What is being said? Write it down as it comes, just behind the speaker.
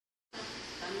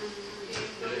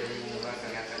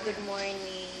Good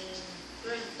morning.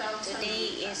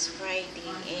 Today is Friday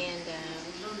and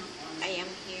I am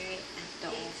here at the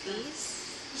office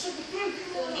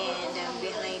and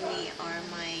behind me are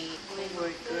my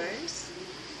co-workers.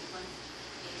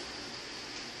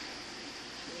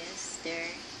 Yes,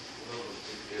 there.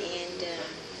 And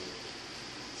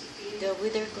the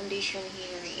weather condition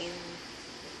here in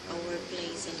our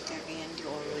place in Cagayan de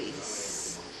Oro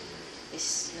is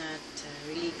not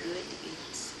really good.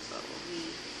 It's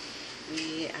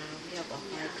we have a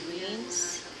hard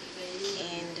winds,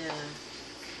 and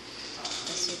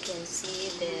as you can see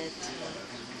that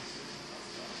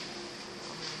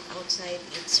outside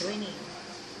it's raining.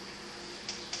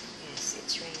 Yes,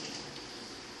 it's raining.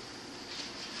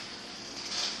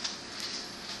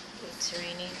 It's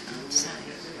raining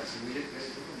outside.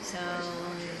 So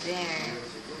there.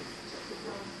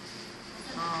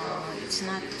 It's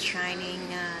not shining.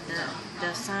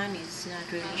 The sun is not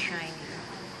really shining.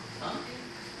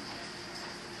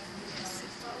 Yes.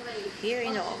 Here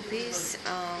in the office,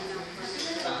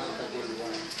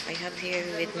 I have here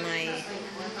with my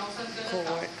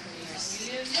co-workers.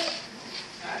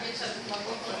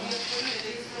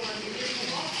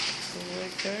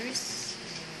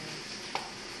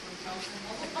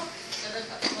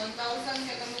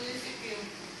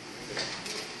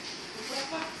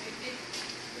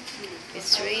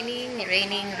 It's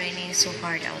raining so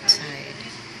hard outside.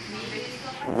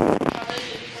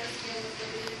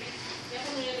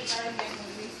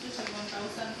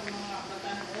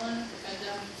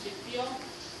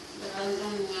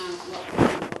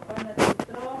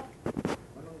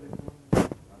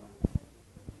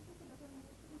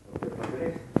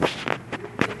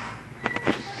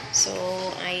 So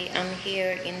I am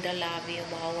here in the lobby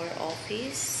of our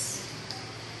office.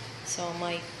 So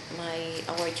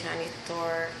our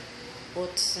janitor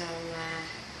put some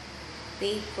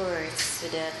papers so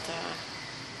that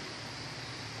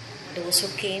those who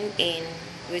came in,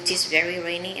 which is very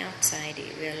rainy outside,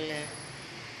 it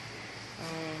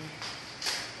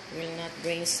will not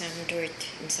bring some dirt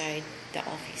inside the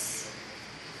office.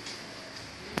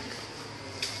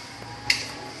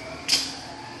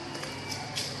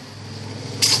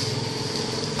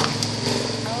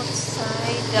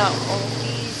 Outside the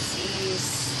office is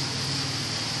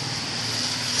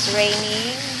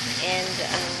raining, and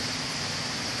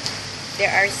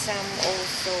there are some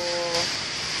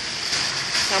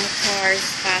cars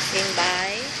passing by.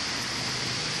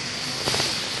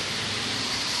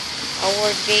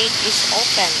 Our gate is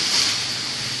open.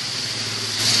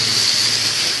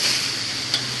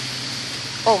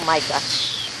 Oh my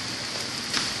gosh.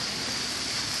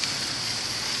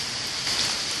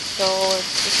 So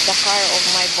it's the car of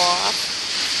my boss.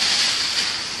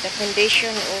 The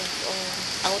condition of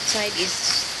outside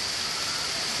is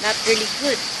not really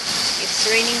good. It's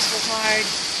raining so hard.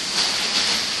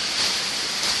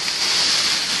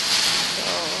 So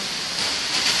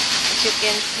as you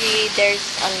can see, there's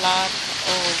a lot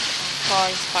of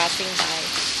cars passing by.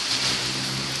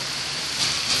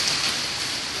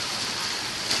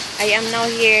 I am now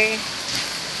here,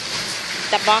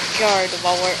 the backyard of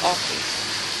our office.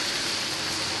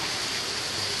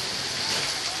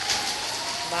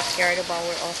 Backyard of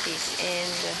our office,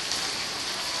 and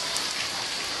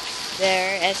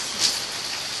there, as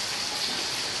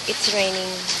it's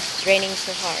raining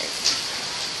so hard.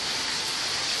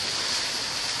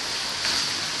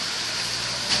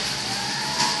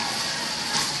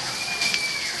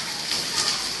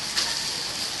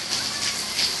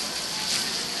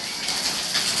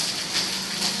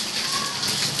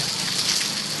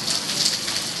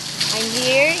 I'm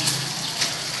here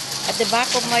at the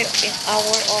back of our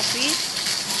office,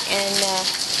 and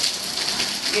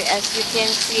as you can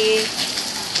see,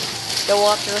 the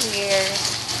water here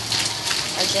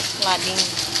are just flooding.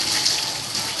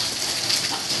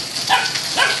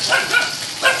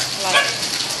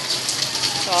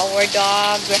 So our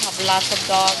dog, we have lots of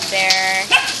dogs there.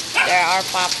 There are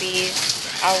puppies.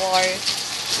 Our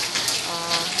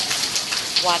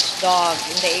watchdog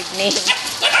in the evening.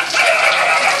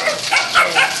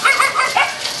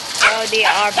 So they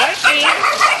are barking.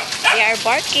 They are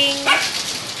barking.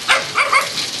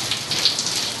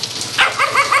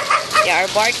 They are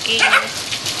barking.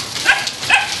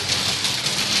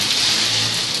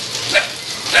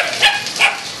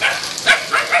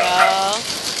 So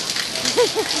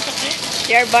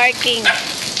they are barking.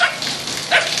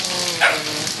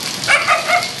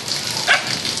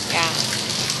 Yeah.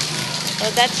 So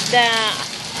that's the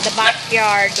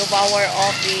backyard of our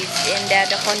office, and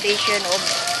the condition of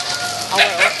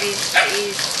our office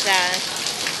is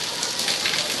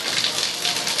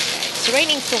it's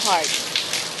raining so hard.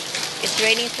 It's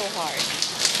raining so hard.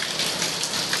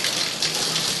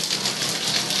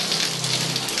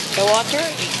 The water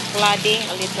is flooding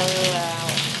a little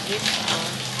with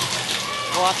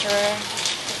water.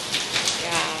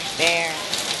 Yeah, there.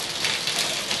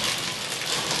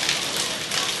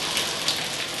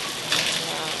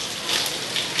 Yeah.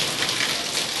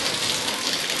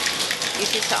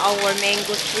 This is our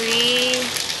mango tree.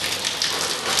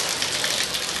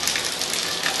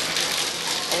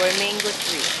 Our mango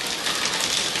tree.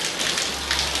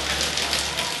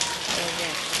 Oh,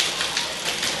 yeah.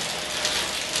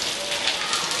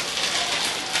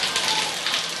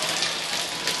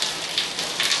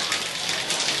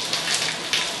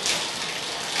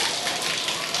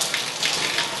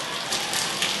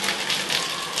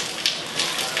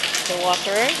 The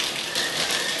water.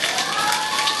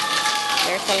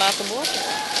 There's a lot of water.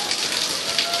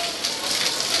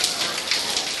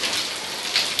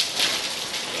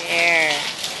 There.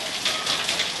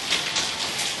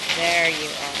 There you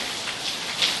are.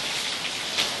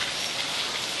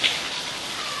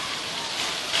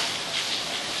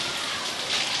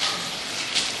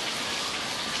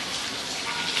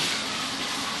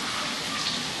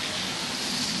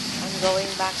 I'm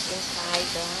going back inside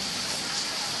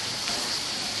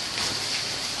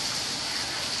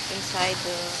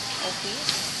the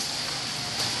office.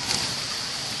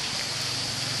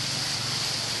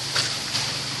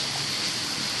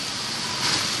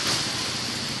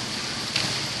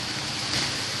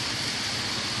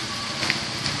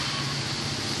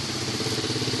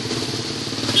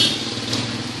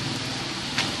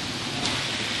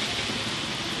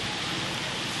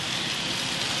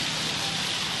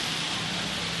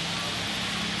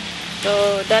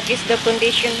 So that is the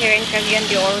condition here in Cagayan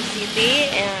de Oro City.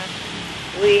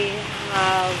 We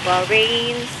have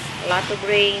rains, a lot of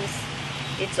rains.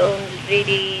 It's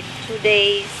already 2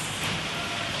 days.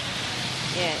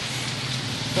 Yes.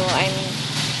 So I'm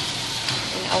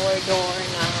in our door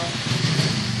now.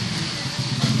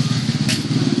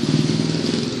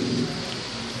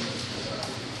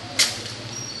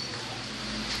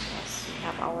 Yes, we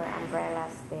have our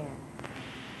umbrellas there.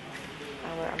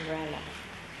 Our umbrella.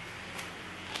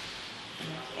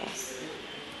 Yes.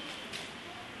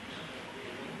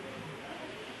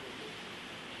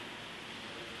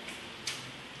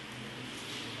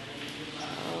 So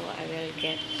I will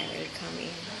come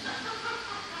in.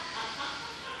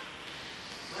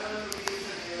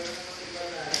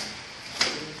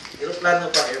 Aeroplano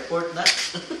pa, airport na.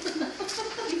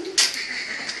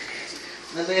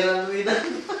 Natira mo na.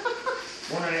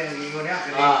 Muna na yung ingo niya.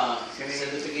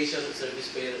 Certification of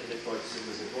service pay report.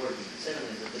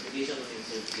 Certification of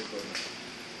service report.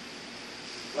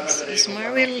 Is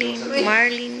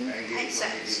Marlene?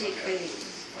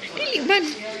 Really bad.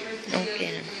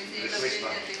 Okay.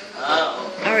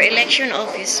 Our election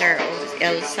officer of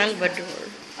El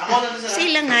Salvador.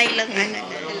 Sila nga ilang anak.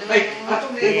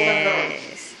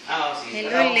 Yes.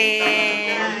 Hello,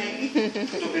 Len.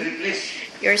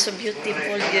 You're so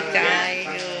beautiful, you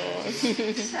guys.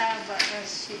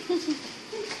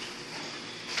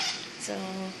 So,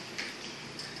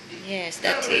 yes,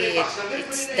 that's it.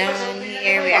 It's done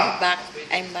here. We are back.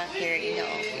 I'm back here in the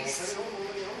office.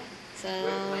 So,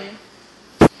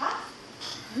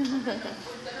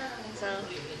 so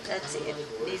that's it.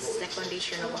 This is the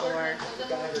condition of our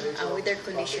weather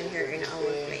condition here in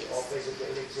our place.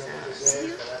 So, see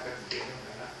you.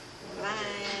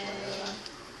 Bye.